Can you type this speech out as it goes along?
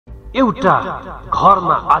एउटा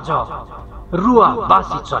घरमा आज रुवा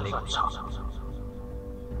बासी चलेको छ।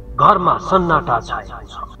 घरमा सन्नाटा छाएको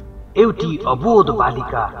छ। एउटी अबोध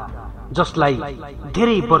बालिका जसलाई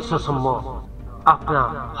धेरै वर्षसम्म आफ्ना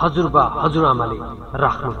हजुरबा हजुरआमाले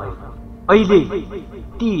राख्नुभयो, अहिले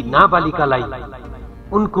ती नाबालिकालाई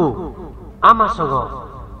उनको आमासँग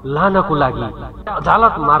लानको लागि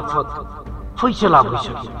अदालत मार्फत फैसला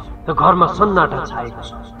भइसक्यो र घरमा सन्नाटा छाएको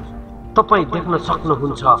छ। तपाई देख्न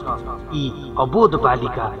सक्नुहुन्छ यी अबोध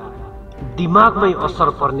बालिका दिमागमै असर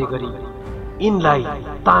पर्ने गरी यिनलाई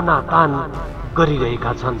तानातान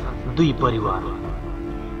गरिरहेका छन् दुई परिवार।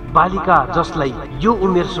 बालिका जसलाई यो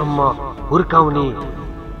उमेरसम्म हुर्काउने,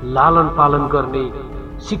 लालन पालन गर्ने,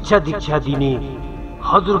 शिक्षा दीक्षा दिने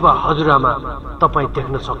हजुरबा हजुरआमा तपाई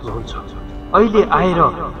देख्न सक्नुहुन्छ। अहिले आएर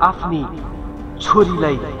आफ्नी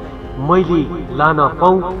छोरीलाई मैले लान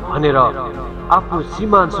पाऊँ भनेर आफ्नो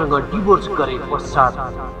श्रीमानसँग डिभोर्स गरे पश्चात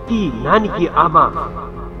ती नानीकी आमा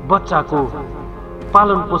बच्चाको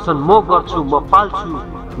पालन पोषण म गर्छु, म पाल्छु,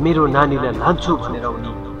 मेरो नानीलाई लान्छु भनेर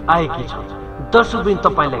उनी आएकी छन्। दर्शकवृन्द,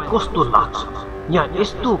 तपाईलाई कस्तो लाग्छ? यहाँ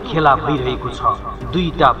यस्तो खेला भइरहेको छ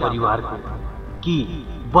दुईटा परिवारको कि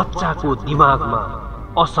बच्चाको दिमागमा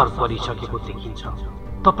असर परिसकेको देखिन्छ।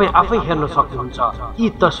 तपाई आफै हेर्न सक्नुहुन्छ यी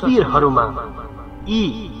तस्बिरहरूमा यी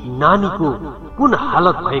नानीको कुन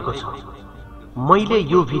हालत भएको छ। मैले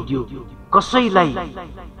यो भिडियो कसैलाई,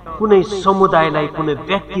 कुनै समुदायलाई, कुनै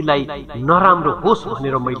व्यक्तिलाई नराम्रो होस्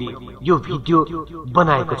भनेर मैले यो भिडियो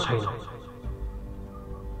बनाएको छैन।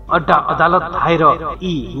 अड्डा अदालत धाएर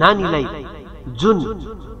यी नानीलाई जुन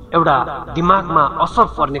एउटा दिमागमा असर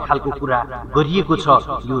पर्ने खालको कुरा गरिएको छ,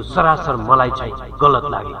 यो सरासर मलाई चाहिँ गलत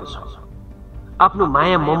लागेको छ। आफ्नो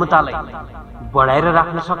माया ममतालाई बढाएर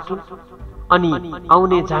राख्न सक्थ्यो अनि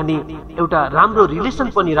आउने जाने एउटा राम्रो रिलेसन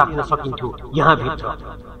पनि राख्न सकिन्थ्यो यहाँ भित्र।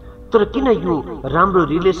 तर किन यो राम्रो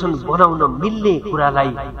रिलेसन बनाउन मिल्ने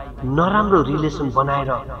कुरालाई नराम्रो रिलेसन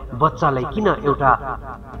बनाएर बच्चालाई किन एउटा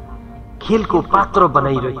खेलको पात्र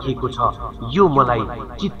बनाइरहेको छ, यो मलाई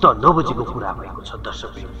चित्त नबुझेको कुरा भएको छ।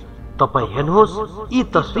 दर्शक, तपाई हेर्नुहोस् यी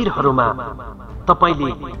तस्बिरहरूमा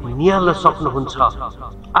तपाईले निहाल्न सक्नुहुन्छ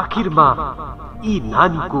आखिरमा यी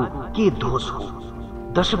नानीको के दोष हो।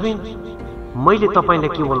 दर्शकवृन्द, मैले तपाईलाई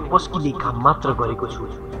केवल पस्किने काम मात्र गरेको छु।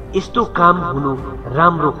 यस्तो काम हुनु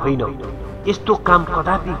राम्रो होइन, यस्तो काम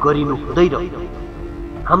कदापि गरिनु हुँदैन।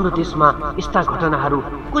 हाम्रो देशमा यस्ता घटनाहरू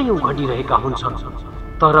कयौं घटिरहेका हुन्छन्,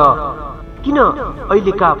 तर किन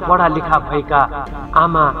अहिलेका पढा लेखा भएका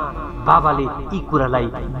आमा बाबाले यी कुरालाई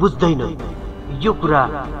बुझ्दैनन्? यो कुरा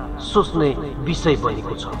सोच्ने विषय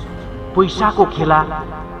बनेको छ। पैसाको खेला,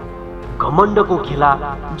 घमण्डको खेला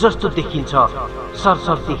जस्तो देखिन्छ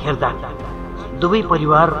सरसर्ती हेर्दा। दुवै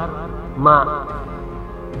परिवारमा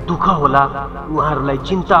दुःख होला, उहाँहरूलाई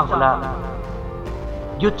चिन्ता होला।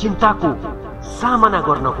 यो चिन्ताको सामना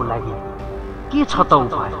गर्नको लागि के छ त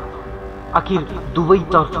उपाय? आखिर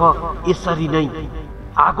दुवैतर्फ यसरी नै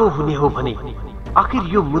आगो हुने हो भने आखिर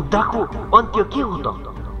यो मुद्दाको अन्त्य के हो त?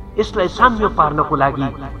 यसलाई साम्य पार्नको लागि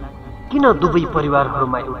किन दुवै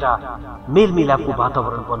परिवारहरूमा एउटा मेलमिलापको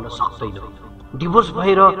वातावरण बन्न सक्दैन? डिभोर्स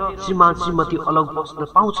भएर श्रीमान श्रीमती अलग बस्न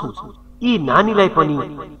पाउँछन्। यी नानीलाई पनि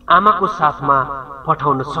आमाको साथमा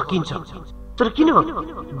पठाउन सकिन्छ। तर किन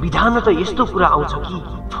विधान त यस्तो कुरा आउँछ कि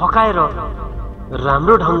फकाएर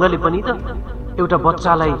राम्रो ढंगले पनि त एउटा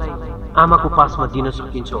बच्चालाई आमाको पासमा दिन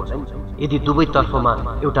सकिन्छ होला नि, यदि दुवै तर्फमा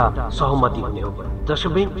एउटा सहमति हुने हो।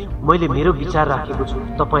 दर्शकवृन्द, मैले मेरो विचार राखेको छु।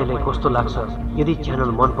 तपाईलाई कस्तो लाग्छ? यदि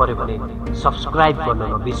च्यानल मन पर्यो भने सब्स्क्राइब गर्न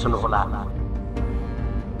नबिर्सनुहोला।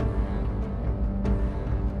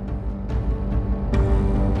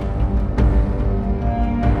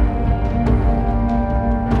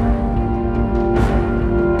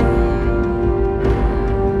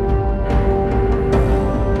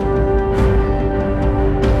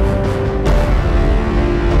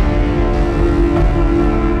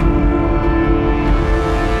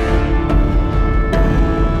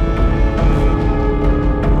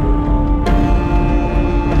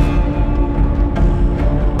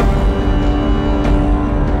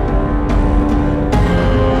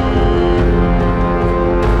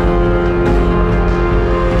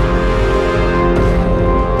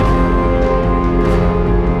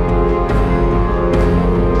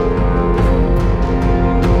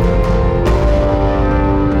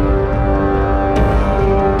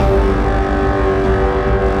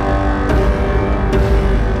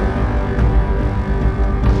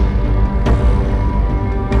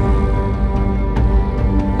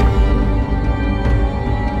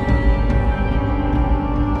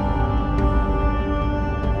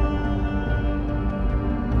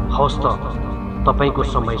 तपाईको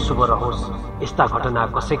समय शुभ रहोस्। यस्ता घटना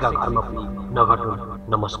कसैका घरमा पनि नघटुन्।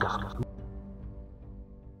 नमस्कार।